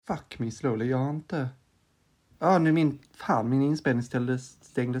Fuck me slowly, jag har inte... Ja, nu min inspelning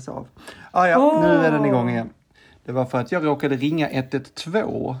stängdes av. Nu är den igång igen. Det var för att jag råkade ringa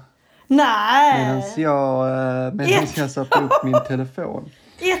 112. Nej! Medan jag satte upp min telefon.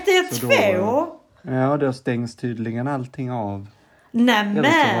 112? Ja, då stängs tydligen allting av. Nämen!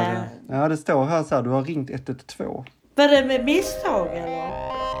 Ja, det står här så här, du har ringt 112. Var det med misstag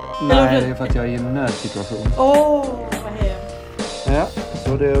eller? Nej, det är för att jag är i en nödsituation. Vad hemskt. Ja,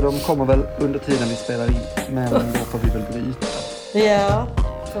 så de kommer väl under tiden vi spelar in. Men då får vi väl bryta. Ja,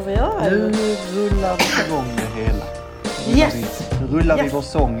 får vi göra det? Nu rullar vi igång det hela. Nu rullar vi vår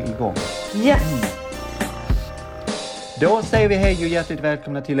sång igång. Yes! Då säger vi hej och hjärtligt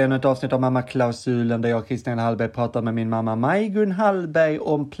välkomna till ännu ett avsnitt av Mamma-klausulen där jag, Christian Hallberg, pratar med min mamma Maj-Gun Hallberg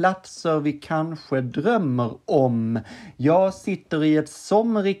om platser vi kanske drömmer om. Jag sitter i ett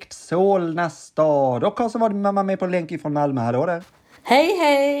somrigt Solna stad och har så var min mamma med på länk ifrån Malmö. Hallå där!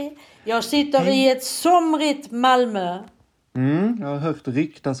 Hej! Jag sitter i ett somrigt Malmö. Jag har hört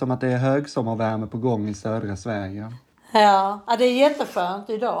ryktas om att det är högsommarvärme på gång i södra Sverige. Ja, det är jätteskönt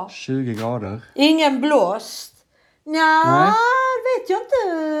idag. 20 grader. Ingen blåst. Nej, vet jag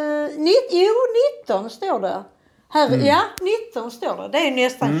inte. 19 står det. Här, ja, 19 står det. Det är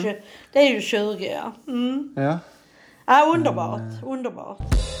nästan det är ju 20, ja. Ja, underbart.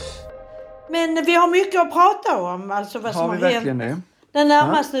 Men vi har mycket att prata om. Alltså vad som har hänt de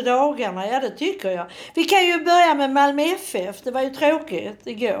närmaste dagarna. Ja, det tycker jag. Vi kan ju börja med Malmö FF. Det var ju tråkigt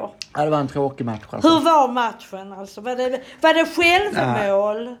igår. Ja, det var en tråkig match. Alltså. Hur var matchen? Alltså, var det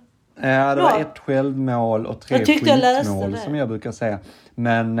självmål? Ja, det var ett självmål och 3 skitmål som jag brukar säga.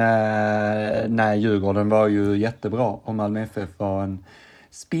 Men nej, Djurgården var ju jättebra och Malmö FF var en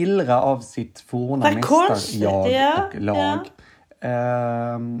spillra av sitt forna mästarjag och lag.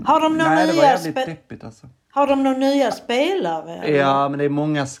 Har de några det var jävligt deppigt alltså. Har de några nya spelare? Eller? Ja, men det är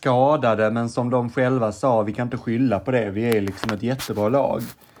många skadade, men som de själva sa, vi kan inte skylla på det. Vi är liksom ett jättebra lag.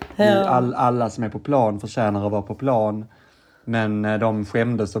 Alla som är på plan förtjänar att vara på plan. Men de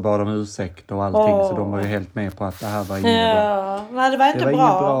skämdes och bad om ursäkt och allting. Så de var ju helt med på att det här var inget bra. Nej, det var inte bra. Det var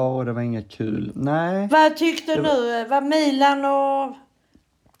inget bra och det var inget kul. Nej. Vad tyckte du? Var Milan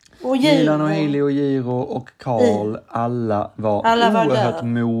och Giro? Milan och Hailey och Giro och Karl. Alla var oerhört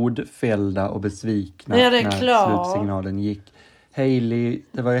modfällda och besvikna när slutsignalen gick. Hailey,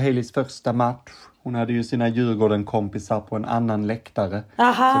 det var ju Haileys första match. Hon hade ju sina Djurgården-kompisar på en annan läktare.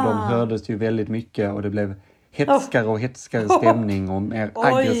 Aha. Så de hördes ju väldigt mycket och det blev hetskare och hetskare stämning och mer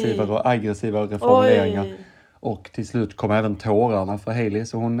aggressivare formuleringar. Och till slut kom även tårarna för Hailey.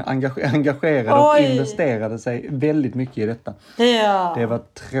 Så hon engagerade och investerade sig väldigt mycket i detta. Ja. Det var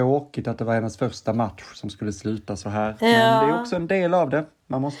tråkigt att det var hennes första match som skulle sluta så här. Ja. Men det är också en del av det.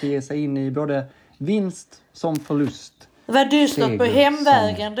 Man måste ge sig in i både vinst som förlust. Det var dystert på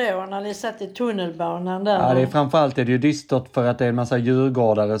hemvägen då när ni satt i tunnelbanan där. Ja, det är framförallt är det ju dystert för att det är en massa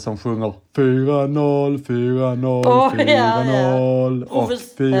djurgårdare som sjunger 4-0, 4-0, 4-0 och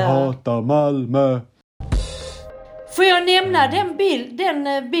vi hatar Malmö. Får jag nämna den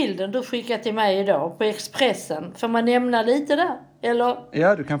bilden du skickade till mig idag på Expressen? Får man nämna lite där? Eller?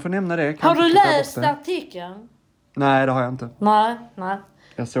 Ja, du kan få nämna det. Har du läst artikeln? Nej, det har jag inte. Nej.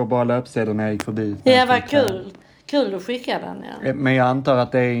 Jag såg bara löpsedeln när jag gick förbi. Ja, vad kul. Kul att skicka den, ja. Men jag antar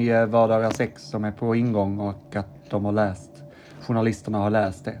att det är vardagar 6 som är på ingång och att de har läst, journalisterna har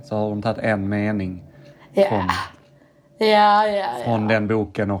läst det. Så har de tagit en mening från den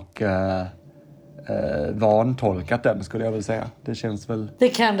boken och vantolkat den, skulle jag väl säga. Det känns väl... Det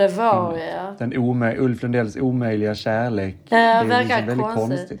kan det vara, ja. Ulf Lundells omöjliga kärlek. Ja, det är verkar liksom väldigt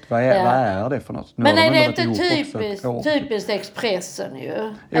konstigt. Vad är det för något? Men är det inte typiskt Expressen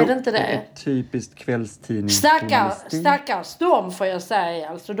ju? Jo, är det inte det? Det är typiskt kvällstidning. Stackars dem får jag säga.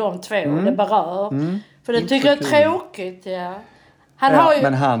 Alltså de två det berör. För det tycker jag är tråkigt, ja.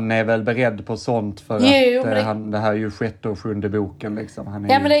 Men han är väl beredd på sånt för att det här är ju 6:e och 7:e boken liksom.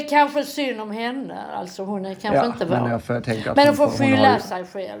 Men det är kanske synd om henne. Alltså hon är kanske inte bra. Men hon får skylla sig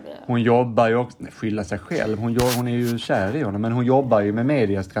själv. Ja. Hon jobbar ju också, skylla sig själv. Hon är ju kär i honom, men hon jobbar ju med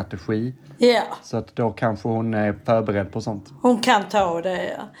mediestrategi. Ja. Så att då kanske hon är förberedd på sånt. Hon kan ta det,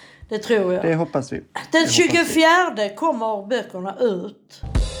 ja. Det tror jag. Det hoppas vi. Den 24 kommer böckerna ut.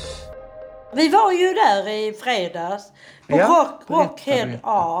 Vi var ju där i fredags på Rockhead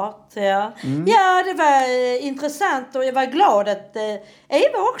Art. Ja. Ja, det var intressant och jag var glad att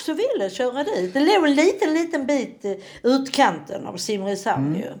Eva också ville köra dit. Det låg en liten bit utkanten av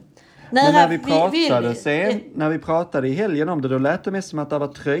Simrishamn ju. Men när vi pratade i helgen om det, då lät det mest som att det var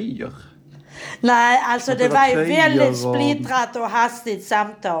tröjor. Nej, alltså det det var var ju tröjor väldigt och- splittrat och hastigt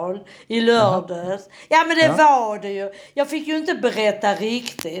samtal i lördags. Ja, men det var det ju. Jag fick ju inte berätta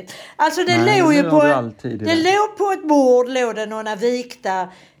riktigt. Alltså det Nej, låg det ju gör på du alltid i det det. låg på ett bord, låg det några vikta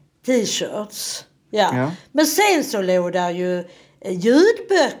t-shirts. Ja. Men sen så låg där ju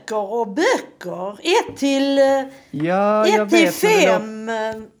ljudböcker och böcker. 1 till Ja, jag 1 till vet, men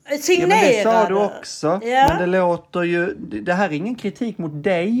 5 Ja, signerade. men det sa du också. Ja. Men det låter ju... Det här är ingen kritik mot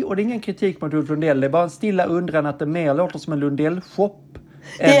dig och det är ingen kritik mot Ulf Lundell. Det är bara en stilla undran att det mer låter som en Lundell-shop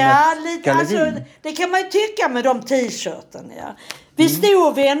än Ja, ett lite, galleri. alltså, det kan man ju tycka med de t-shirten. Ja. Vi stod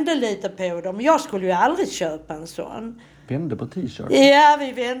och vände lite på dem. Jag skulle ju aldrig köpa en sån. Vände på t-shirt. Ja,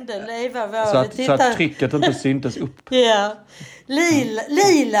 vi vände. Leva vår. Så att trycket inte syntes upp. Ja.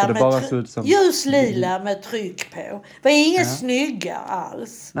 Lila Så det med bara såg ut som- ljus lila med tryck på. Det var inga snygga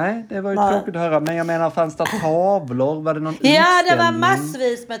alls. Nej, det var ju Nej. tråkigt att höra. Men jag menar, fanns det tavlor? Var det någon Ja, det var utställning?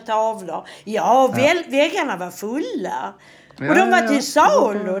 massvis med tavlor. Ja, väggarna var fulla. Ja, Och de var ja, till ja.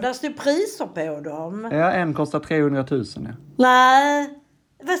 salu. Där stod priser på dem. Ja, en kostar 300 000. Ja, Nej,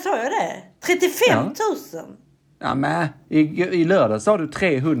 vad sa jag det? 35 000. ja men i lördag sa du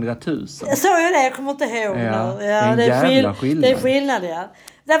 300 000. Sa jag det? Jag kommer inte ihåg Ja, nu. det är en jävla skillnad. Det är skillnad, ja.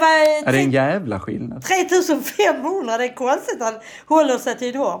 Det var Ja, det är en jävla skillnad. 3500. Det är konstigt att han håller sig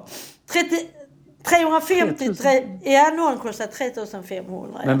till dem. 350, ja, någon kostar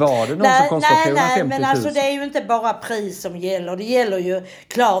 3500. Men var det någon som kostade 350 000? Nej, men alltså det är ju inte bara pris som gäller. Det gäller ju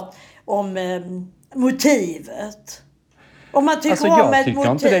klart om motivet. Om man tycker Alltså om jag ett tycker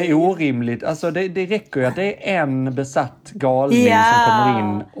motiv. inte det är orimligt. Alltså det räcker ju att det är en besatt galning som kommer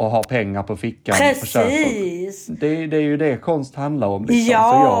in och har pengar på fickan. Precis. Det är ju det konst handlar om. Liksom.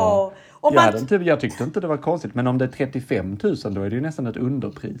 Ja. Så jag tyckte inte det var konstigt. Men om det är 35 000 då är det ju nästan ett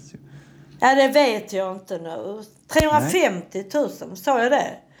underpris. Ju. Ja, det vet jag inte nu. 350 000, sa jag det?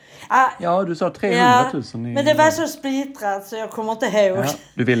 Ja, du sa 300 000. Men det var så splittrat så jag kommer inte ihåg. Ja,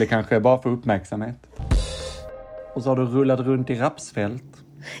 du ville kanske bara få uppmärksamhet. Och så har du rullat runt i rapsfält.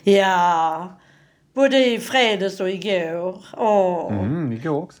 Ja, både i fredags och igår.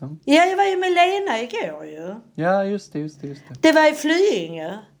 Igår också. Ja, jag var ju med Lena igår ju. Ja, just det. Det var i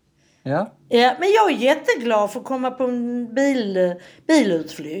Flyinge. Ja. Ja, men jag är jätteglad för att komma på en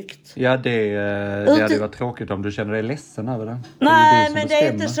bilutflykt. Ja, det hade varit tråkigt om du känner dig ledsen över det. Nej, men det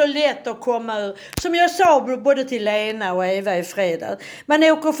är inte så lätt att komma ur. Som jag sa både till Lena och Eva i fredag. Man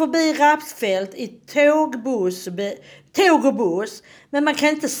åker förbi Rapsfält i tåg och buss. Men man kan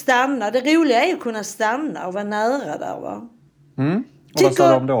inte stanna. Det roliga är att kunna stanna och vara nära där, va? Och vad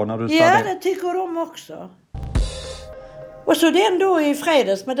sa de då när du sa det? Ja, det tycker de också. Och så den då i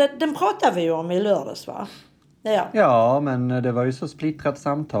fredags, men den pratar vi ju om i lördags, va? Ja, men det var ju så splittrat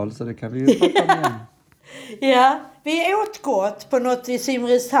samtal så det kan vi ju prata om igen. Ja, vi åt gott på något i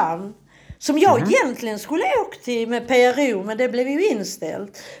Simrishamn. Som jag egentligen skulle åkt till med PRO, men det blev ju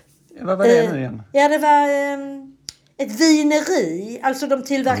inställt. Vad var det nu igen? Ja, det var ett vineri. Alltså de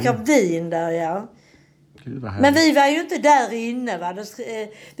tillverkar vin där, ja. Gud, vad härligt. Men vi var ju inte där inne, va?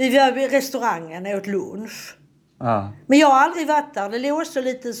 Vi var vid restaurangen och åt lunch. Ja. Men jag har aldrig varit där. Det låg också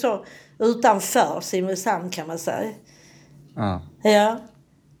lite så utanför Simrishamn, kan man säga. Ja. Ja.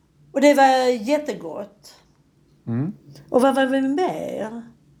 Och det var jättegott. Mm. Och vad var vi mer?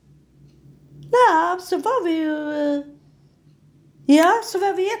 Nej, så var vi ju... Ja, så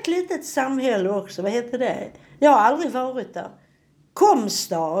var vi ett litet samhälle också. Vad heter det? Jag har aldrig varit där.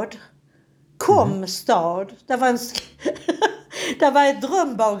 Komstad. Det var det var ett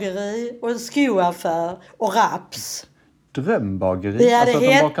drömbageri och en skoaffär och Raps. Drömbageri? Ja, alltså att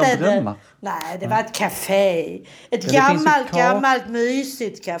de bakar drömmar? Nej, det var ett café. Ett Ja, det finns ju gammalt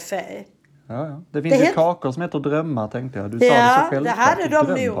mysigt café. Ja. Det finns ju kakor som heter drömmar, tänkte jag. Du sa det så själv. Det hade de nog.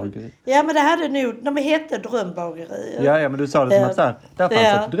 Drömbageri. Ja, men det hade nog. De hette drömbageri. Ja, men du sa det som att så här, där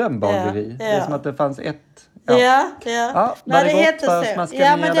fanns ett drömbageri. Det är som att det fanns ett... Ja. Ja, Nej, det gott hette för så. smaska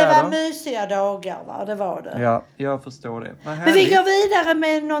Ja, ner men det där var då? mysiga dagar, va? Det var det. Ja, jag förstår det. Men vi går vidare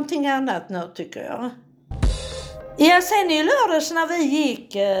med någonting annat nu, tycker jag. Ja, sen i lördags när vi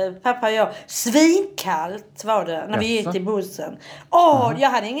gick, pappa och jag, svinkallt var det när vi gick till bussen. Jag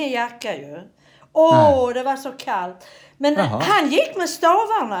hade ingen jacka ju. Det var så kallt. Men han gick med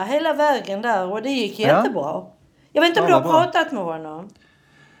stavarna hela vägen där och det gick jättebra. Jag vet inte om du har pratat med honom.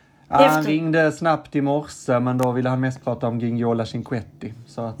 Han ringde snabbt i morse, men då ville han mest prata om Gingiola Cinquetti.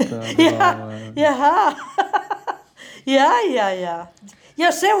 Så att det var... Jaha. Ja.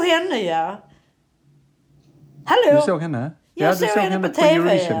 Jag såg henne, ja. Hallå? Du såg henne? Jag såg henne på TV,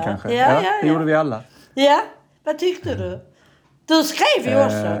 Eurovision kanske? Ja, det gjorde vi alla. Ja, vad tyckte du? Du skrev ju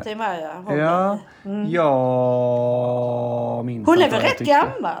också till mig. Jag minns Hon är inte väl vad jag rätt tyckte.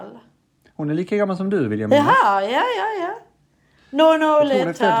 gammal? Hon är lika gammal som du, vill jag minnas. Jaha, ja. Jag tror hon är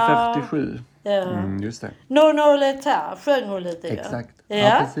Nonoleta. född 47. Ja. Just det. Nonoleta, sjöng hon lite. Exakt. Ja.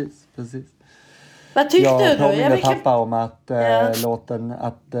 Ja, precis. Vad tyckte Jag du då? påminner pappa om att Ja. låten,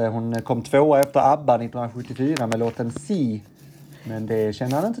 att hon kom 2 efter ABBA 1974 med låten Si. Men det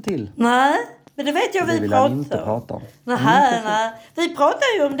känner han inte till. Nej, men det vet jag Det vi vill han inte prata om. Nej. Vi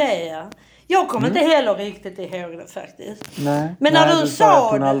pratar ju om det, ja. Jag kommer inte heller riktigt ihåg det faktiskt. Nej, Men när du sa att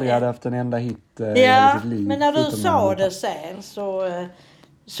sa hon det... aldrig hade haft en enda hit i Ja, sitt liv. men när du utom sa när det sen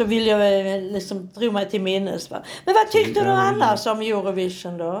så vill jag liksom tro mig till minnes. Va? Men vad tyckte du annars om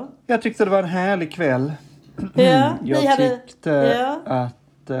Eurovision då? Jag tyckte det var en härlig kväll. Ja, Jag tyckte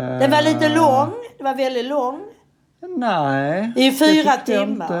att... Den var lite lång. Det var väldigt lång. Nej. I 4 det tyckte jag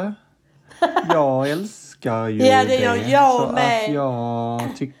timmar. inte. Jag älskar ju Ja, det gör jag så med. att jag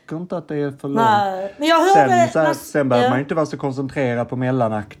tycker inte att det är för långt. Nej, men jag hörde... Sen behöver man ju inte vara så koncentrerad på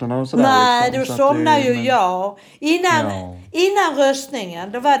mellanakterna och sådär. Nej, liksom, då så att somnar det- ju men- jag. Innan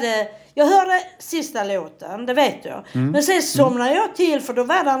röstningen, då var det... Jag hörde sista låten, det vet jag. Men sen somnade jag till, för då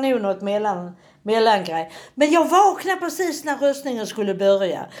var det nog något mellangrej. Men jag vaknade precis när röstningen skulle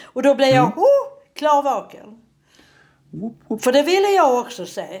börja. Och då blev jag klarvaken. Woop, woop. För det ville jag också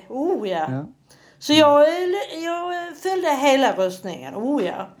se. Ja. Så jag följde hela röstningen.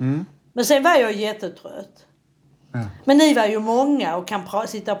 Men sen var jag jättetrött. Ja. Men ni var ju många och kan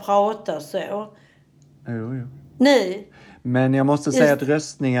sitta och prata så. Jo. Ni. Men jag måste säga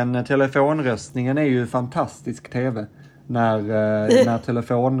att telefonröstningen är ju fantastisk tv. När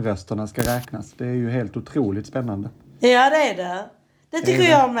telefonrösterna ska räknas. Det är ju helt otroligt spännande. Ja, det är det. Det tycker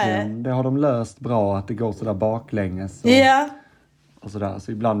jag med. Det har de löst bra, att det går sådär baklänges. Ja. Och sådär.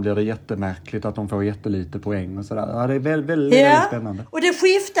 Så ibland blir det jättemärkligt att de får jättelite poäng och sådär. Ja, det är väldigt spännande. Och det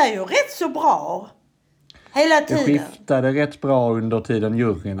skiftar ju rätt så bra. Hela Det tiden. skiftade rätt bra under tiden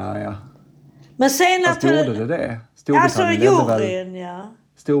juryna, ja. Men sen Fast gjorde det? Alltså juryn,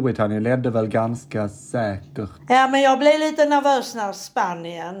 Storbritannien ledde väl ganska säkert. Ja, men jag blev lite nervös när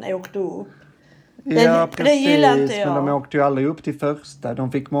Spanien åkte upp. Ja, det gillar inte precis. jag. Men de åkte ju aldrig upp till första.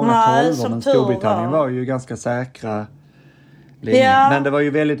 De fick många Nej, 12, som men tur Storbritannien var ju ganska säkra länge. Ja. Men det var ju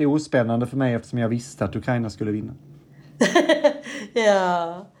väldigt ospännande för mig eftersom jag visste att Ukraina skulle vinna.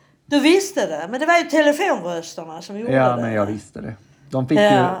 Ja, du visste det. Men det var ju telefonrösterna som gjorde det. Ja, men jag visste det.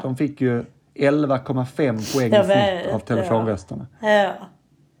 De fick ju 11,5 poäng i snitt av telefonrösterna. Ja.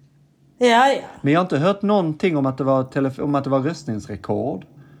 Men jag har inte hört någonting om att det var röstningsrekord.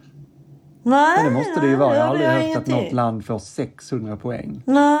 Nej, Men det måste det ju vara. Jag har aldrig hört ingenting. att något land får 600 poäng.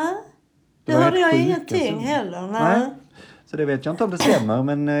 Nej, det var hörde helt jag sjuka ingenting summor. heller. Nej. Så det vet jag inte om det stämmer,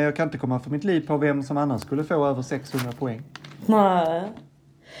 men jag kan inte komma för mitt liv på vem som annars skulle få över 600 poäng. Nej.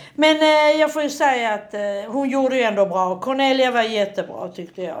 Men jag får ju säga att hon gjorde ju ändå bra. Cornelia var jättebra,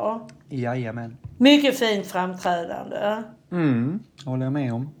 tyckte jag. Jajamän. Mycket fint framträdande. Håller jag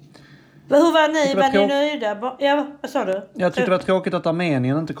med om. Hur var ni? det var Var ni nöjda? Ja, vad sa du? Jag tyckte det var tråkigt att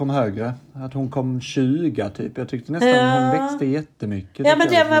Armenien inte kom högre. Att hon kom 20 typ. Jag tyckte nästan hon växte jättemycket. Ja, men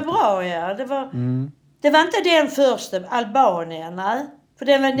tyckte jag den var liksom. bra, ja. Det var inte den första, Albanien, nej. För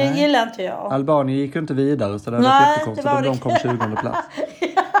den gillar inte jag. Albanien gick ju inte vidare, så det var Nej, jättekonstigt det var om de det. kom 20 plats.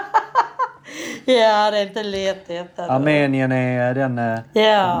 Ja, det är inte lätt detta. då. Armenien är den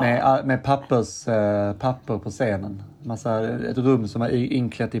Ja. med papper på scenen. Ett rum som är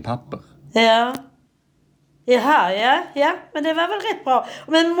inklätt i papper. Ja. Jaha, ja. Men det var väl rätt bra.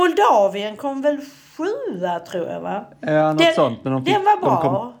 Men Moldavien kom väl 7, tror jag, va? Ja, något sånt. Men den var bra. De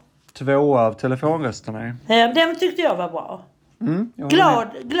kom 2 av telefonrösterna. Ja, den tyckte jag var bra. Jag håller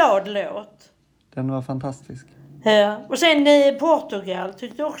med. Glad låt. Den var fantastisk. Ja. Och sen Portugal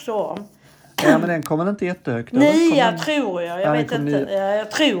tyckte jag också om. Ja, men den kom väl inte jättehögt? 9 tror jag. Ja, Jag den vet kom inte. 9. Ja,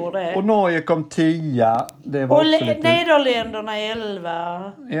 jag tror det. Och Norge kom 10. Det var Och också lite... Nederländerna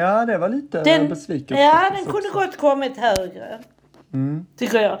 11. Ja, det var lite besviken. Ja, den kunde gott kommit högre.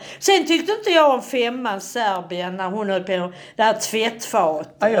 Tycker jag. Sen tyckte inte jag om 5:an Serbien när hon höll på det här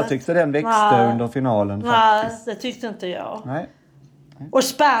tvättfatet. Ja, jag tyckte den växte under finalen Nej, faktiskt. det tyckte inte jag. Nej. Och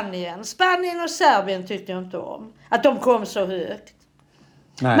Spanien och Serbien tyckte jag inte om. Att de kom så högt.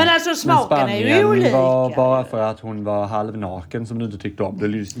 Nej. Men alltså smaken är ju Spanien olika. var bara för att hon var halvnaken som du inte tyckte om. Du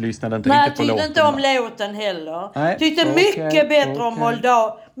lyssnade inte Nej, jag riktigt på tyckte låten. inte om låten heller. Nej, Tyckte okej, mycket bättre om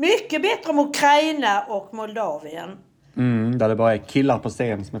okej. Mycket bättre om Ukraina och Moldavien. Där det bara är killar på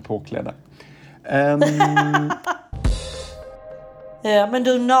scen som är påklädda. Ja, men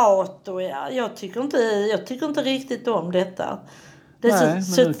du, NATO, ja. Jag tycker inte riktigt om detta. Det är Nej,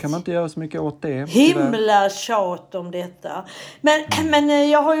 men nu kan man inte göra så mycket åt det. himla tjat om detta. Men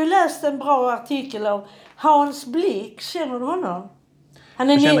jag har ju läst en bra artikel av Hans Blix. Känner du honom?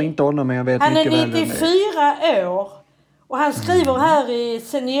 Jag känner inte honom, men jag vet han mycket är väl vem det 94 år. Och han skriver här i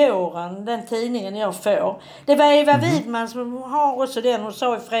Senioren, den tidningen jag får. Det var Eva Widman som har också den, hon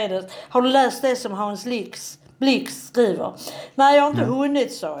sa i fredags. Har du läst det som Hans Blix skriver? Nej, jag har inte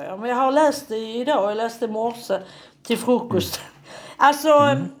hunnit, sa jag. Men jag har läst det idag. Jag läste morse till frukost. Alltså,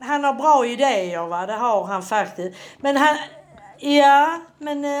 han har bra idéer, va? Det har han faktiskt. Men han...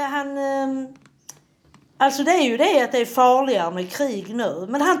 Alltså det är ju det att det är farligare med krig nu.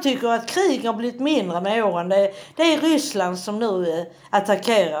 Men han tycker att krig har blivit mindre med åren. Det är Ryssland som nu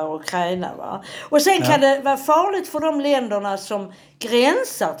attackerar Ukraina, va? Och sen kan det vara farligt för de länderna som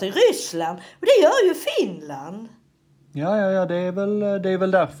gränsar till Ryssland. Och det gör ju Finland. Ja, det är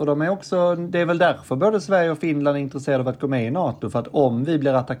väl därför de är också... Det är väl därför både Sverige och Finland är intresserade av att gå med i NATO. För att om vi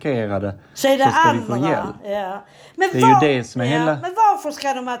blir attackerade så är det ska andra. vi få hjälp. Ja. Men det är ju det som är hela... Men varför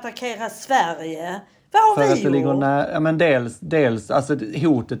ska de attackera Sverige? Vad har för vi att det gjort? ligger men dels, alltså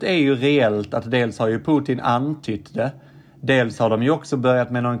hotet är ju reellt, att dels har ju Putin antytt det. Dels har de ju också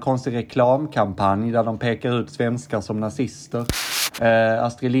börjat med någon konstig reklamkampanj där de pekar ut svenskar som nazister.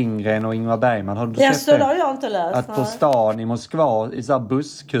 Astrid Lindgren och Ingmar Bergman, har du sett det? Det har jag inte läst. Att på stan i Moskva, i så här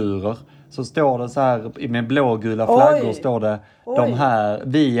busskurer, så står det så här med blågula flaggor, står det de här,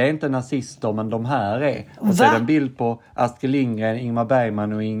 vi är inte nazister men de här är. Och så är det en bild på Astrid Lindgren, Ingmar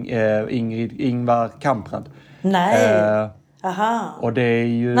Bergman och Ingvar Kamprad. Nej. Aha. Och det är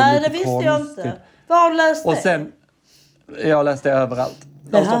ju nej, lite det visste konstigt. Jag inte. Var har du läst det? Och sen, jag läste det överallt.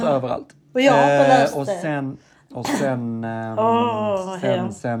 Det har stått överallt. Och jag har inte läst och det.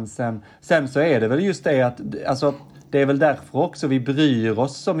 Sen så är det väl just det att, alltså, det är väl därför också vi bryr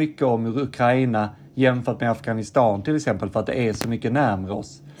oss så mycket om Ukraina jämfört med Afghanistan till exempel, för att det är så mycket närmare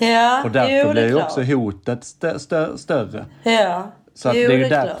oss. Ja, och därför blir ju också hotet större. Ja. Så att det är ju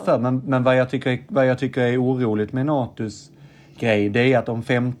därför. Men vad jag tycker är oroligt med NATOs grej, det är att om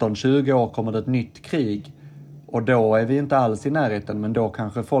 15-20 år kommer det ett nytt krig. Och då är vi inte alls i närheten, men då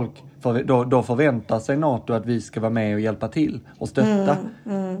kanske folk... Då förväntar sig NATO att vi ska vara med och hjälpa till och stötta.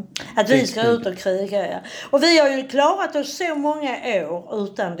 Att vi ska ut och kriga, ja. Och vi har ju klarat oss så många år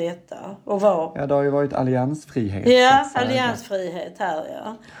utan detta. Ja, det har ju varit alliansfrihet. Ja, alliansfrihet här,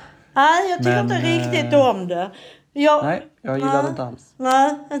 ja. Nej, jag tycker inte riktigt om det. Nej, jag gillar det inte alls.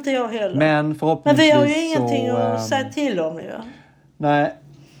 Nej, inte jag heller. Men förhoppningsvis vi har ju ingenting att säga till om ju. Nej,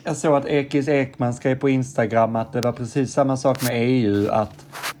 jag såg att Ekis Ekman skrev på Instagram att det var precis samma sak med EU.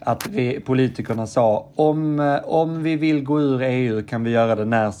 Att politikerna sa om vi vill gå ur EU kan vi göra det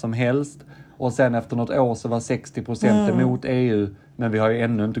när som helst. Och sen efter något år så var 60% emot EU. Men vi har ju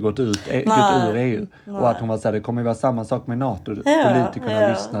ännu inte gått ur EU. Nej. Och att hon var så här, det kommer ju vara samma sak med NATO. Politikerna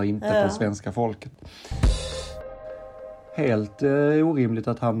lyssnar inte på svenska folket. Helt orimligt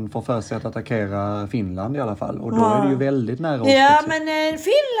att han får för sig att attackera Finland i alla fall. Och då är det ju väldigt nära oss. Ja, men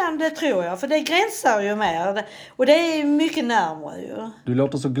Finland det tror jag. För det gränsar ju mer. Och det är mycket närmare ju. Du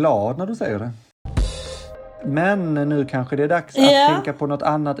låter så glad när du säger det. Men nu kanske det är dags att tänka på något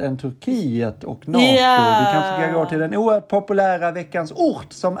annat än Turkiet och NATO. Vi kanske ska gå till den oerhört populära veckans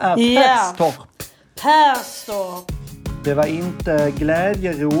ort som är Perstorp. Perstorp. Det var inte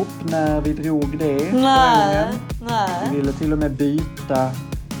glädjerop när vi drog det. Nej. Vi ville till och med byta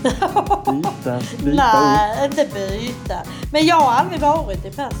Nej, inte byta. Men jag har aldrig varit i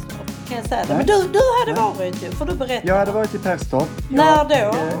Perstorp, kan jag säga det. Men du hade varit ju, får du berätta. Jag hade varit i Perstorp. När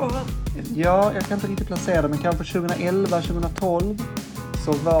då? Jag kan inte riktigt placera det, men kanske 2011, 2012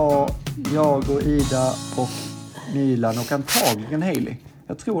 så var jag och Ida och Milan och antagligen Hailey.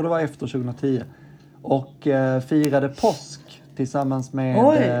 Jag tror det var efter 2010. Och firade påsk tillsammans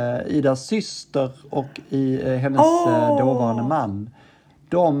med Idas syster och hennes dåvarande man.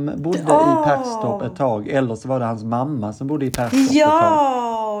 De bodde i Perstorp ett tag. Eller så var det hans mamma som bodde i Perstorp ett tag.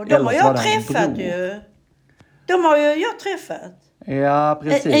 Ja, de har jag träffat ju. De har ju jag träffat. Ja,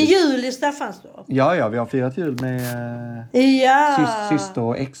 precis. En jul i Staffanstorp. Ja, vi har firat jul med syster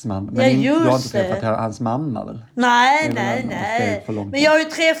och exman. Men du har inte träffat hans mamma väl? Nej. Men jag har ju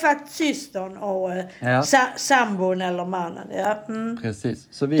träffat systern och sambon eller mannen. Ja. Precis,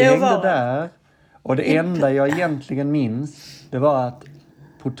 så vi hängde där. Och det enda jag egentligen minns, det var att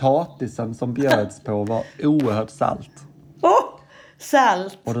potatisen som bjöds på var oerhört salt.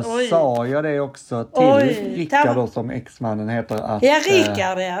 Salt. Och då sa jag det också till Rickard då, som exmannen heter. Att,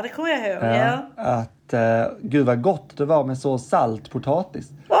 Rickard, det kommer jag ihåg. Att gud vad gott det var med så salt potatis.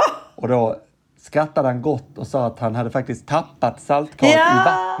 Och då skrattade han gott och sa att han hade faktiskt tappat saltkaret i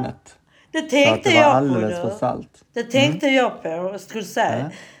vattnet. Det tänkte det jag var på alldeles för salt. Det tänkte jag på, skulle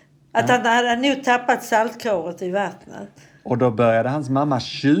säga. Att han hade nog tappat saltkaret i vattnet. Och då började hans mamma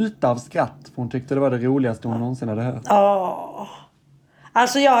tjuta av skratt. För hon tyckte det var det roligaste hon någonsin hade hört.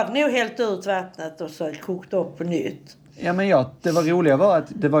 Alltså jag hade nog hällt ut vattnet och så kokt upp på nytt. Ja, men det var roliga var att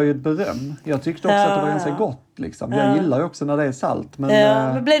det var ju ett beröm. Jag tyckte också att det var ganska gott liksom. Jag gillar ju också när det är salt.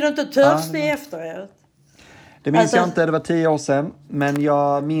 Men blev du inte törstig efteråt? Det minns jag inte, det var 10 år sedan. Men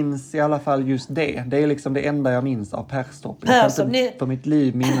jag minns i alla fall just det. Det är liksom det enda jag minns av Perstorp. Jag kan inte för mitt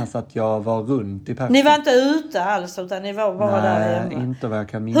liv minnas att jag var runt i Perstorp. Ni var inte ute alls utan ni var bara där hemma? Nej, inte vad jag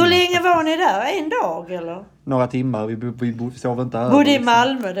kan minnas. Hur länge var ni där? En dag eller? Några timmar, vi sov inte över. Bodde i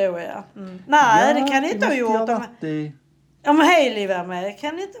Malmö då ja. Nej, det kan ni inte ha gjort. Om Hailey var med,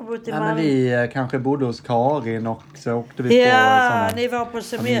 kan ni inte ha bott i Malmö? Men vi kanske bodde hos Karin och så åkte vi på sådana... ni var på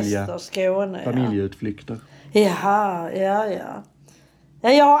semester, Skåne. Familjeutflykter. Jaha, ja.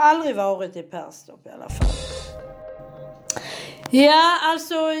 Jag har aldrig varit i Perstorp i alla fall. Ja,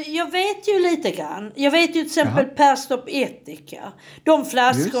 alltså jag vet ju lite grann. Jag vet ju till exempel Perstorp Etika. De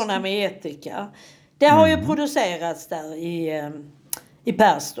flaskorna med Etika. Det har ju producerats där i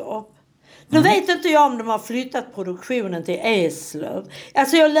Perstorp. Nu vet inte jag om de har flyttat produktionen till Eslöv.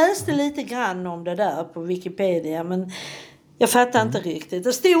 Alltså jag läste lite grann om det där på Wikipedia men jag fattar inte riktigt.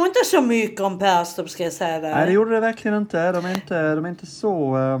 Det stod inte så mycket om Perstorp ska jag säga där. Nej, det gjorde det verkligen inte. De är inte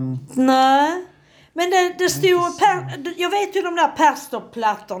så... Nej. Men det stod... Jag vet ju de där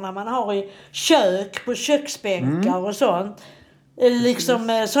Perstorp-plattorna man har i kök, på köksbänkar och sånt.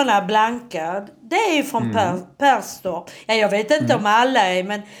 Liksom sådana blanka. Det är ju från Perstorp. Ja, jag vet inte om alla är,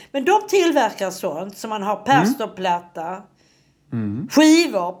 men de tillverkar sånt. Så man har Perstorp-platta.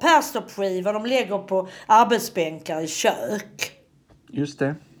 Skivor, Perstorp-skivor. De lägger på arbetsbänkar i kök. Just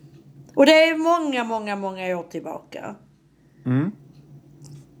det. Och det är många år tillbaka.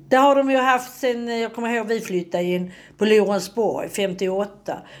 Det har de ju haft sen, jag kommer ihåg vi flyttade in på Lorensborg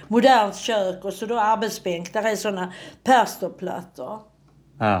 58. Modernt kök och så då arbetsbänk. Där är sådana Perstorp-plattor.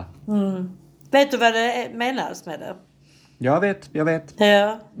 Ja. Vet du vad det menas med det? Jag vet.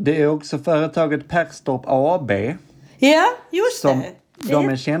 Ja. Det är också företaget Perstorp AB. Ja, just det. De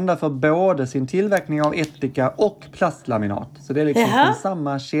är kända för både sin tillverkning av etika och plastlaminat. Så det är liksom från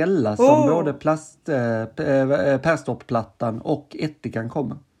samma källa som både Perstorp-plattan och etikan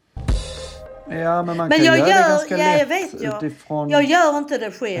kommer. Ja, men man kan göra det ganska lätt utifrån... Jag gör inte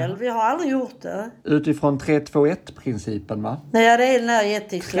det själv. Jag har aldrig gjort det. Utifrån 3-2-1-principen, va? Nej, det är den här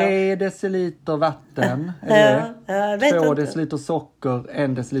etikslav. 3 deciliter vatten. 2 deciliter socker,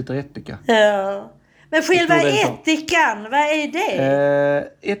 1 deciliter etika. Ja. Men själva etikan, vad är det?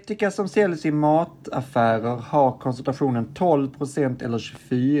 Etika som säljs i mataffärer har koncentrationen 12% eller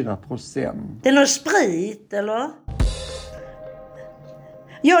 24%. Det är någon sprit, eller?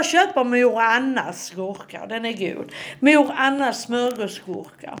 Jag köper Mor Annas gurka, den är god. Mor Annas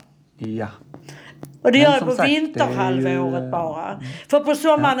smörgåsgurka. Ja. Och det gör jag på vinterhalvåret bara. För på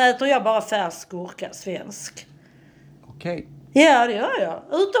sommaren äter jag bara färsk gurka, svensk. Okej. Ja, det gör jag.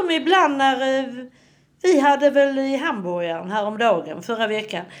 Utom ibland när... Vi hade väl i hamburgaren häromdagen, förra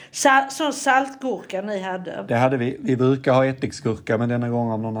veckan. Sån saltgurka ni hade. Det hade vi. Vi brukar ha ättiksgurka, men denna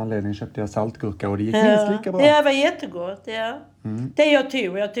gång av någon anledning köpte jag saltgurka och det gick minst lika bra. Ja, det var jättegott, ja. Det jag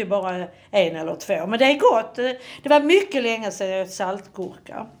tog bara 1 eller 2. Men det är gott. Det var mycket länge sedan jag åt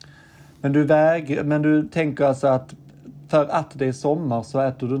saltgurka. Men du tänker alltså att för att det är sommar så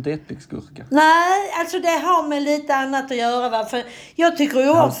äter du inte ättiksgurka? Nej, alltså det har med lite annat att göra. Va? För jag tycker ju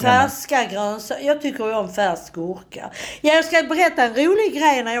om färska grönsaker. Jag tycker ju om färsk gurka. Jag ska berätta en rolig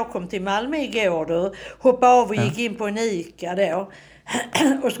grej när jag kom till Malmö igår. Då. Hoppade av och gick in på en Ica då.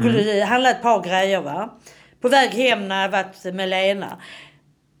 Och skulle handla ett par grejer, va. På väg hem när jag varit med Lena.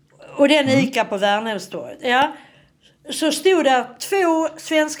 Och den Ica på Värnhemstorget. Ja. Så stod där 2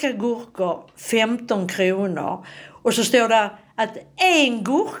 svenska gurkor, 15 kronor. Och så står det att en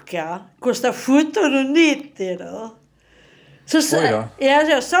gurka kostar 17,90 då. Så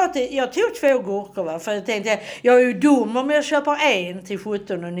jag sa till, jag tog 2 gurkor, va, för jag tänkte jag är ju dum om jag köper en till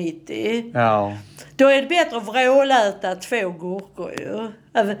 17,90. Ja. Då är det bättre att vråläta 2 gurkor ju.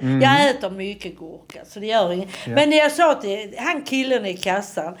 Jag äter mycket gurka så det gör inget. Ja. Men jag sa till han killen i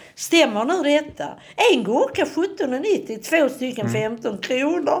kassan, stämmer nu detta? En gurka 17,90, 2 stycken 15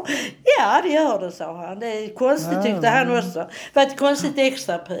 kronor. Ja, det gör det, sa han. Det är konstigt tyckte han också. Det var ett konstigt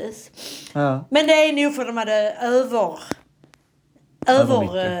extrapris. Ja. Men det är nog för de hade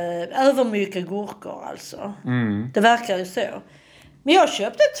över mycket gurkor alltså. Det verkar ju så. Men jag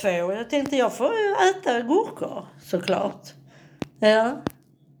köpte 2. Jag tänkte jag får äta gurkor såklart. Ja.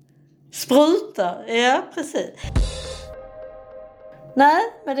 Spruta. Ja, precis. Nej,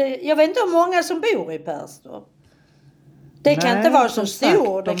 men jag vet inte hur många som bor i Perstorp. Det kan inte vara så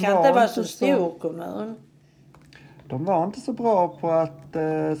stor. Det kan inte vara så stor kommun. De var inte så bra på att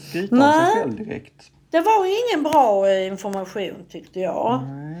skryta om sig själv direkt. Det var ingen bra information tyckte jag.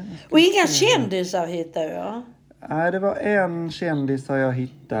 Nej, Och inga kändisar hittade jag. Nej, det var en kändis har jag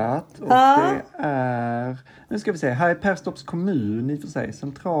hittat. Och Ja. det är... Nu ska vi se. Här är Perstorps kommun i och för sig.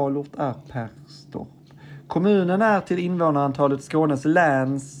 Centralort är Perstorp. Kommunen är till invånarantalet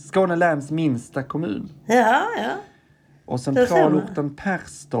Skåne läns minsta kommun. Ja. Och centralorten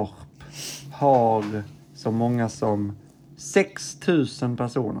Perstorp har så många som 6 000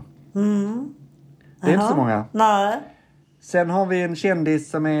 personer. Det är inte så många. Nej. Sen har vi en kändis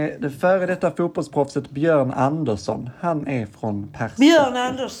som är det före detta fotbollsproffset Björn Andersson. Han är från Perstorp. Björn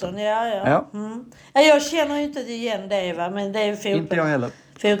Andersson, ja. Ja. Ja, jag känner ju inte igen det, va? Men det är ju Inte jag heller.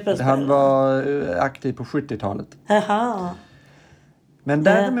 fotbollsspelare. Han var aktiv på 70-talet. Jaha. Men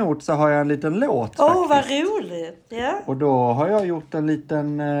däremot så har jag en liten låt faktiskt. Vad roligt. Ja. Och då har jag gjort en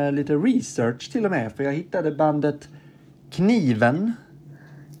lite research till och med. För jag hittade bandet Kniven.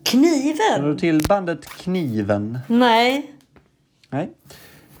 Känner du Kniven? till bandet Kniven? Nej. Nej.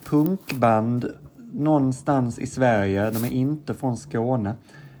 Punkband någonstans i Sverige. De är inte från Skåne.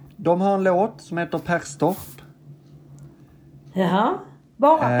 De har en låt som heter Perstorp. Jaha.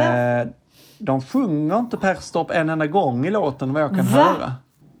 Bara De sjunger inte Perstorp en enda gång i låten vad jag kan Va? höra.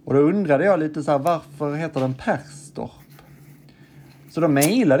 Och då undrade jag lite så här, varför heter den Perstorp? Så då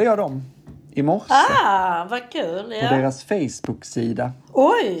mejlade jag dem i morse vad kul. på Ja. deras Facebook-sida.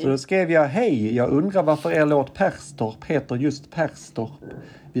 Oj. Så då skrev jag, hej, jag undrar varför er låt Perstorp heter just Perstorp.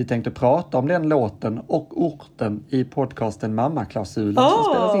 Vi tänkte prata om den låten och orten i podcasten Mammaklausulen som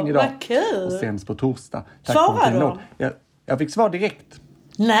spelas in idag. Vad kul. Och sänds på torsdag. Svarar för de? Jag fick svar direkt.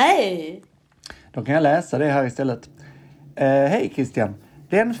 Nej. Då kan jag läsa det här istället. Hej Christian.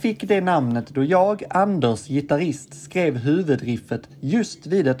 Den fick det namnet då jag, Anders, gitarrist, skrev huvudriffet just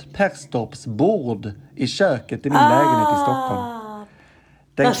vid ett Perstorps bord i köket i min lägenhet i Stockholm.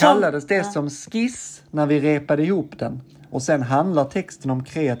 Den kallades det som skiss när vi repade ihop den. Och sen handlar texten om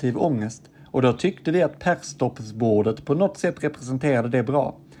kreativ ångest. Och då tyckte vi att Perstorpsbordet på något sätt representerade det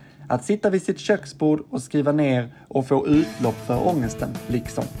bra. Att sitta vid sitt köksbord och skriva ner och få utlopp för ångesten,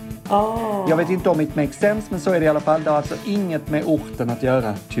 liksom. Jag vet inte om it makes sense, men så är det i alla fall. Det har alltså inget med orten att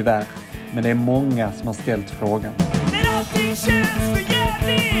göra, tyvärr. Men det är många som har ställt frågan. När allting känns för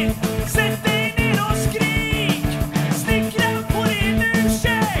jävligt, sätt dig ner och skrik. Snickra på din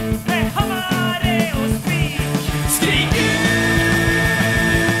ursäkt med hammare och spik. Skrik ut!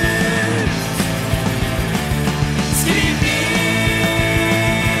 Skriv ner!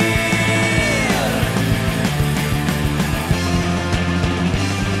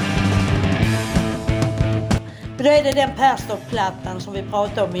 Då är det den Perstorp-plattan som vi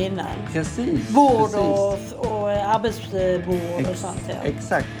pratade om innan. Precis. Bord precis. och arbetsbord och sånt. Ja.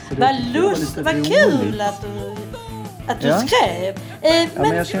 Exakt. Så det Vad tyckte jag var lite vad roligt. kul att du Ja. skrev.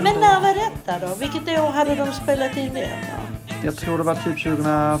 men jag kände- Men när var detta då? Vilket år hade de spelat in det? Jag tror det var typ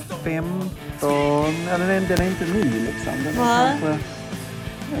 2015. Eller den är inte ny liksom. Den är Nej. kanske...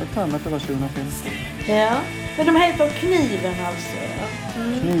 Jag tror att det var 2015. Ja. Men de heter Kniven alltså?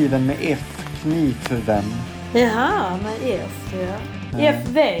 Kniven med F. Kniven. Jaha, med F, ja.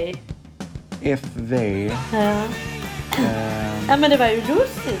 FV. FV. Ja. Ja, men det var ju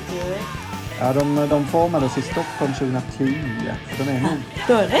lustigt ju. Ja, de formades i Stockholm 2010. Så de är nog...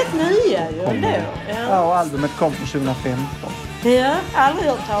 De är rätt nya ju ändå. Ja, Ja. och albumet kom från 2015. Ja, aldrig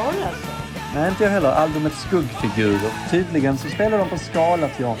hört talas om. Nej, inte jag heller. Albumet Skuggfigurer. Tydligen så spelade de på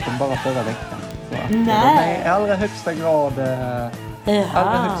Scalateatern bara förra veckan. Så att Nej. de är i allra högsta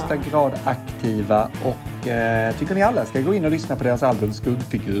grad aktiva. Och tycker ni alla ska gå in och lyssna på deras album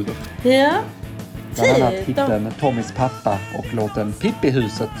Skuggfigurer. Ja. Bland annat Fint. titeln Tommys pappa och låten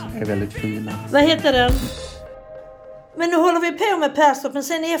Pippihuset är väldigt fina. Vad heter den? Men nu håller vi på med Perstorp, men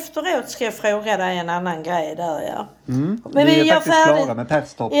sen efteråt ska jag fråga dig en annan grej där, ja. Men Vi är gör faktiskt klara med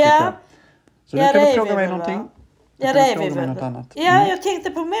Perstorp. tycker Ja. jag. Så Ja, nu kan det du är fråga vi mig väl, någonting. va? Du Ja, kan det är fråga vi mig väl. något annat. Ja, jag tänkte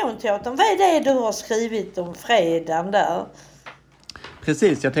på Månteatern. Vad är det du har skrivit om fredagen där?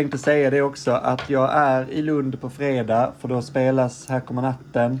 Precis, jag tänkte säga det också att jag är i Lund på fredag för då spelas Här kommer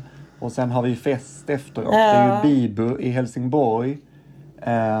natten och sen har vi fest efteråt. Ja. Det är ju Bibu i Helsingborg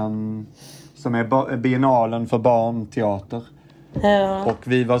som är biennalen för barnteater. Ja. Och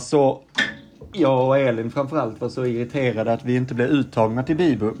vi var så, jag och Elin framförallt var så irriterade att vi inte blev uttagna till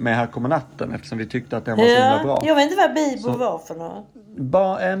Bibu med Här kommer natten eftersom vi tyckte att den var så himla bra. Jag vet inte vad Bibo var för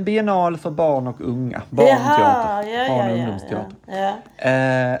något. En biennal för barn och unga. Barnteater. Jaha, Barn- och ungdomsteater.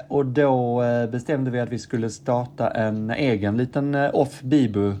 Ja. Och då bestämde vi att vi skulle starta en egen liten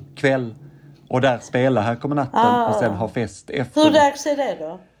off-Bibu-kväll. Och där spela Här kommer natten och sen ha fest efteråt. Hur dags är det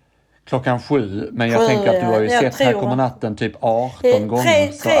då? klockan 7. Men jag 7, tänker att du har ju jag sett Här tror kommer natten typ 18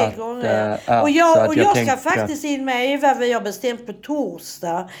 gånger. Tre gånger. Och jag ska faktiskt in med Eva, vi har bestämt på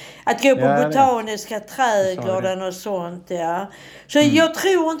torsdag. Att gå på botaniska trädgården och sånt, ja. Så jag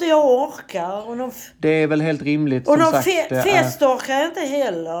tror inte jag orkar. Och det är väl helt rimligt. Och som någon sagt, fest orkar jag inte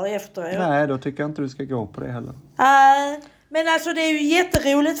heller efteråt. Nej, då tycker jag inte du ska gå på det heller. Nej, men alltså det är ju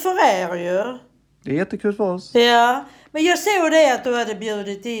jätteroligt för er ju. Det är jättekul för oss. Ja, men jag såg det att du hade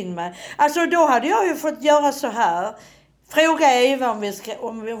bjudit in mig. Alltså då hade jag ju fått göra så här. Fråga Eva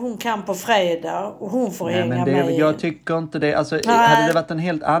om hon kan på fredag och hon får hänga med. Jag tycker inte det. Alltså, hade det varit en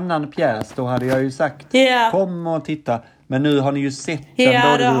helt annan pjäs då hade jag ju sagt kom och titta. Men nu har ni ju sett den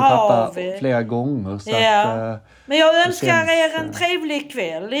både du och pappa flera gånger. Så att, men jag önskar er en trevlig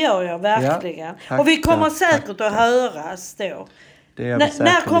kväll, det gör jag verkligen. Ja, och vi kommer säkert att höras då.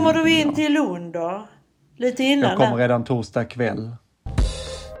 När kommer du in till Lund då? Lite innan. Jag kommer redan torsdag kväll.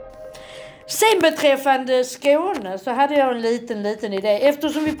 Sen beträffande Skåne så hade jag en liten idé.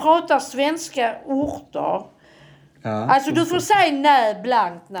 Eftersom vi pratar svenska orter. Ja, alltså du får säga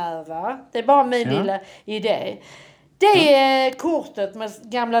blankt va? Det är bara min lilla idé. Det är kortet med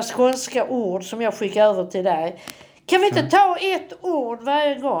gamla skånska ord som jag skickar över till dig. Kan vi inte ta ett ord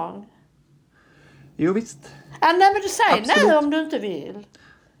varje gång? Jo visst. Nej men du säger nej om du inte vill.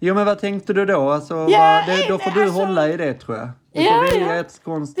 Jo men vad tänkte du då? Alltså, då får du hålla i det tror jag. Du får välja ett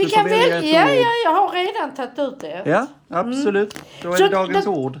skånskt. Vi kan välja, jag har redan tagit ut det. Ja, absolut. Då är det dagens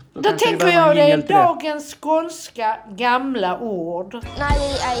ord. Då tänker jag det är dagens skånska gamla ord. Nej,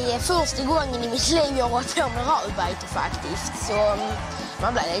 det är första gången i mitt liv jag har varit på med rödbetor faktiskt. Så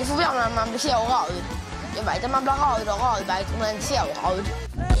man blir lite förvånad när man blir så röd. Jag vet att man blir röd och rödbetor men inte så röd.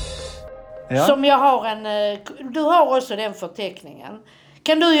 Ja. Som jag har du har också den förteckningen.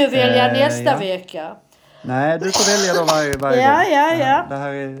 Kan du ju välja nästa vecka. Nej, du får välja då varje gång. Ja. Det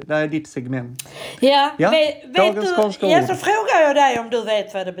här är ditt segment. Ja. Vet dagens skånska ord. Så frågar jag dig om du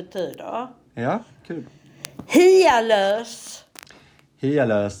vet vad det betyder. Ja, kul. Hialös.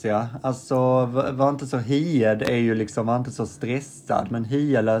 Hialös, ja. Alltså, var inte så hied är ju liksom, var inte så stressad. Men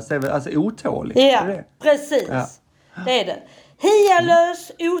hialös är väl, alltså otålig. Ja, precis. Ja. Det är det.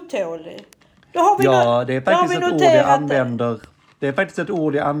 Hialös, otålig. Då har vi det är faktiskt ett ord jag använder. Det är faktiskt ett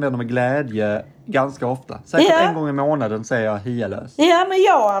ord jag använder med glädje ganska ofta. Säkert en gång i månaden säger jag hialös. Ja, men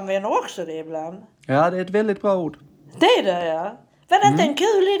jag använder också det ibland. Ja, det är ett väldigt bra ord. Det är det, ja. Var det inte en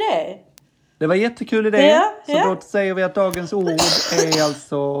kul idé? Det var jättekul idé. Så då säger vi att dagens ord är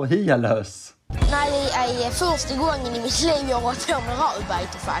alltså hialös. Nej, det är första gången i mitt liv jag har varit på med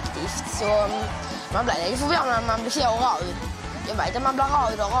rödbetor faktiskt. Så man blir lite förvånad när man blir så röd. Jag vet att man blir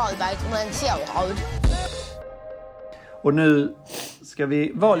röd och rödbetor men inte så röd. Och nu ska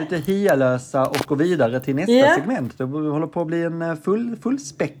vi vara lite hialösa och gå vidare till nästa segment. Det håller på att bli en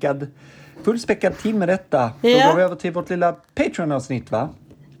fullspäckad timme detta. Då går vi över till vårt lilla Patreon-avsnitt, va?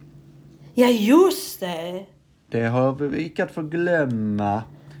 Ja, just det. Det har vi inte att få glömma.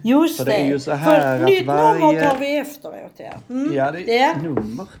 Just för det är ju så här för att nytt nummer tar vi efteråt, Ja, det är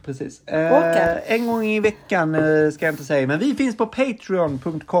nummer, precis. En gång i veckan ska jag inte säga. Men vi finns på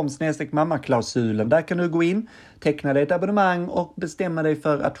patreon.com/mammaklausulen. Där kan du gå in, teckna dig ett abonnemang och bestämma dig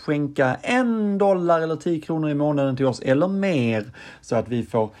för att skänka $1 eller 10 kronor i månaden till oss eller mer. Så att vi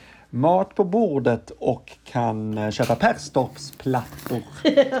får mat på bordet och kan köpa Perstorpsplattor.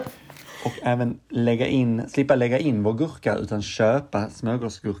 Och även slippa lägga in vår gurka utan köpa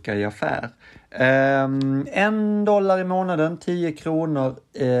smörgåsgurka i affär. $1 i månaden, 10 kronor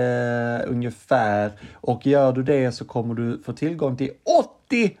ungefär. Och gör du det så kommer du få tillgång till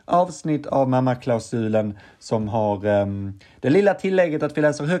 80 avsnitt av Mammaklausulen som har det lilla tillägget att vi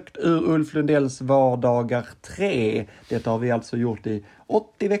läser högt ur Ulf Lundells vardagar 3. Det har vi alltså gjort i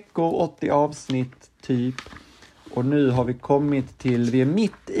 80 veckor, 80 avsnitt typ. Och nu har vi kommit till, vi är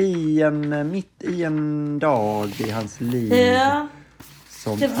mitt i en dag i hans liv. Ja,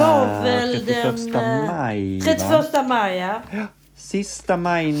 som det var väl 31 maj. 31 maj, ja. Sista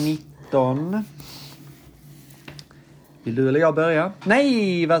maj 19. Vill du eller jag börja?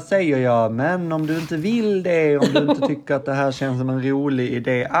 Nej, vad säger jag? Men om du inte vill det, om du inte tycker att det här känns som en rolig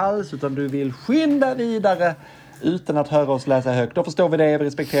idé alls, utan du vill skynda vidare utan att höra oss läsa högt, då förstår vi det, vi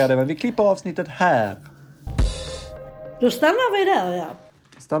respekterar det, men vi klipper avsnittet här. Då stannar vi där, ja.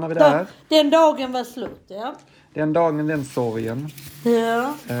 Stannar vi där. Den dagen var slut, ja. Den dagen, den sorgen.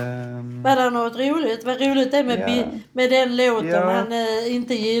 Ja. Var det något roligt? Vad roligt det är med den låten han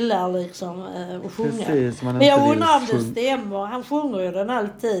inte gillar liksom att sjunga. Precis, men jag undrar om det stämmer. Han sjunger ju den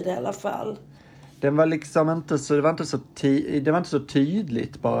alltid i alla fall. Den var liksom inte så, det var inte så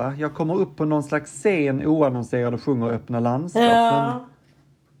tydligt bara. Jag kommer upp på någon slags scen oannonserad och sjunger Öppna landskap. Ja.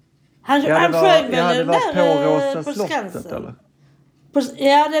 Han Ja, sjöng väl det den var där på Rosa på slottet Skansen. eller?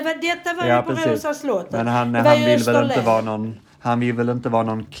 Detta var Ja, ju på precis. Rosa slottet. Men han Det var ju vill väl Österlen. inte vara någon... Han vill väl inte vara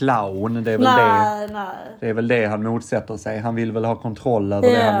någon clown. Det är väl Nej. det är väl det han motsätter sig. Han vill väl ha kontroll över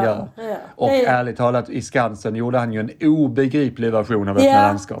det han gör. Ja. Och ärligt talat, i Skansen gjorde han ju en obegriplig version av Öppna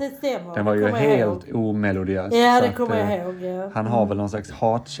landskap. Det stämmer. Den var ju Kommer jag helt ihåg. omelodiös. Ja, Så det att, kommer jag ihåg. Ja. Han har väl någon slags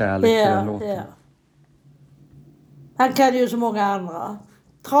hatkärlek till den låten. Ja. Han kan ju så många andra.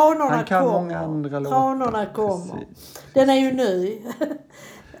 Tranorna Han kan kommer. många andra låtar. Tranorna kommer. Precis. Den är ju ny.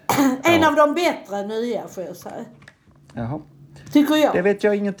 En av de bättre nya, får jag säga. Jaha. Tycker jag. Det vet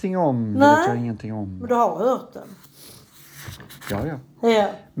jag ingenting om. Men du har hört den. Ja. Ja.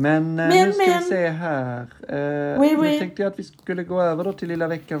 Men nu ska vi se här. Oui. Nu tänkte jag att vi skulle gå över då till lilla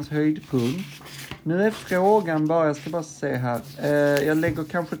veckans höjdpunkt. Nu är frågan bara, jag ska bara se här. Jag lägger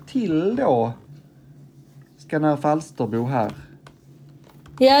kanske till då Skanör Falsterbo här.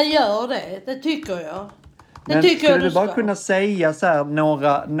 Jag gör det. Det tycker jag. Men tycker skulle jag du bara ska. kunna säga så här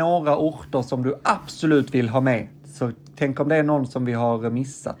några orter som du absolut vill ha med? Så tänk om det är någon som vi har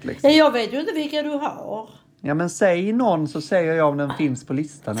missat liksom. Jag vet ju inte vilka du har. Ja, men säg någon så säger jag om den finns på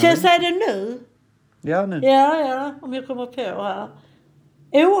listan. Ska jag eller? säga det nu? Ja, nu. Ja, om jag kommer på här.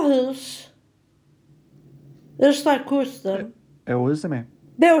 Åhus. Östra kusten. Åhus är med.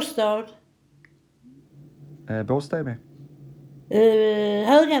 Båstad. Båstad är med.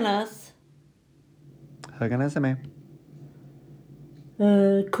 Höganäs. Höganäs är med.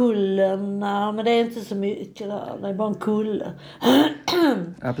 Kullen. Nej, men det är inte så mycket där. Det är bara en kulle.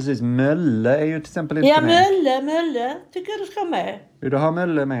 Ja, precis. Mölle är ju till exempel inte med. Mölle. Tycker jag du ska med. Vill du ha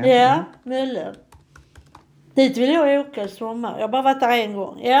Mölle med? Ja, Mölle. Dit vill jag åka i sommar. Jag har bara varit där en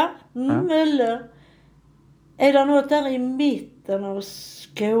gång. Ja, Mölle. Är det något där i mitten av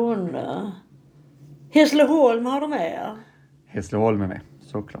Skåne? Hässleholm har de med, ja. Hässleholm är med,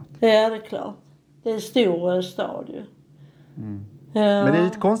 såklart. Ja, det är klart. Det är en stor stad ju. Ja. Men det är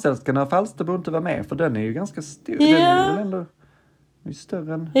lite konstigt att Skanör Falsterbo inte vara med, för den är ju ganska stor. Ja. Den är väl ändå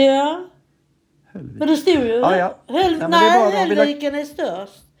större än Ja, Höllviken. men det stod ju. Ja. Nej, men det är bra, de vill ha- Höllviken är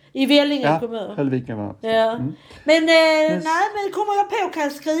störst. I Vellinge kommun. Höllviken var. Ja. Mm. Men men kommer jag på kan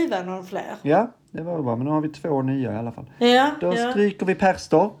jag skriva någon fler. Ja, det var bra. Men nu har vi 2 nya i alla fall. Ja, Då stryker vi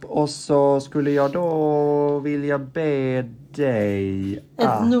Perstorp och så skulle jag då vilja be dig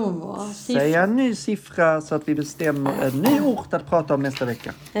ett nummer. säga en ny siffra så att vi bestämmer en ny ort att prata om nästa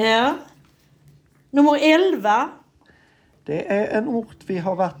vecka. Ja. Nummer 11. Det är en ort vi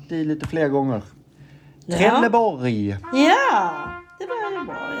har varit i lite fler gånger. Ja. Trelleborg. Ja, det var ju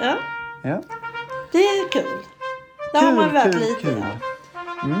bra. Ja. Ja. Det är kul. Där har man varit lite. Kul.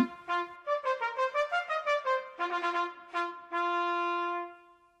 Mm.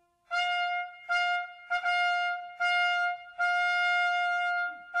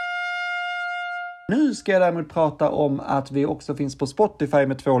 Nu ska jag däremot prata om att vi också finns på Spotify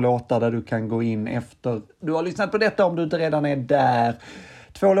med 2 låtar där du kan gå in efter du har lyssnat på detta om du inte redan är där.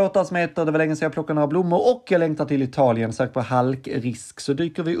 2 låtar som heter Det var länge sedan jag plockade några blommor och Jag längtar till Italien. Sök på halkrisk så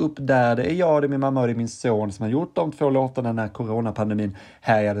dyker vi upp där. Det är jag, det är min mamma och det är min son som har gjort de 2 låtarna när coronapandemin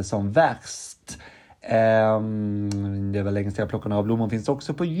härjade som värst. Det var länge sedan jag plockade några blommor. Finns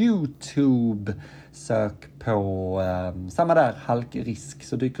också på YouTube. Sök på samma där, halkrisk.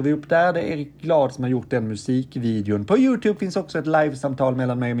 Så dyker vi upp där. Det är Erik Glad som har gjort den musikvideon. På YouTube finns också ett livesamtal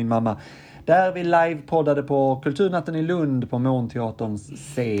mellan mig och min mamma. Där vi livepoddade på Kulturnatten i Lund på Månteaterns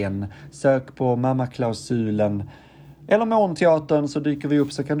scen. Sök på Mammaklausulen eller Månteatern så dyker vi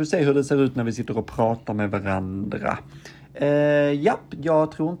upp så kan du se hur det ser ut när vi sitter och pratar med varandra.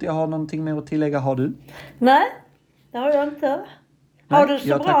 Jag tror inte jag har någonting mer att tillägga. Har du? Nej, det har jag inte. Har du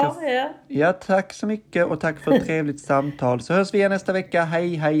så bra? Ja. Ja, tack så mycket och tack för ett trevligt samtal. Så hörs vi igen nästa vecka.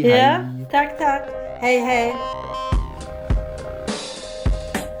 Hej, hej, hej. Ja, tack. Hej, hej.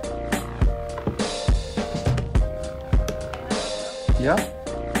 Ja.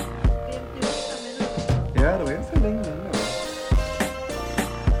 Ja, det var ganska länge ändå.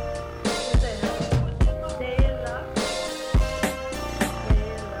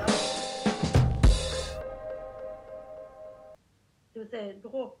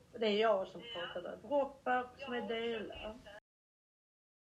 Det är jag som pratade. Droppar som är delar.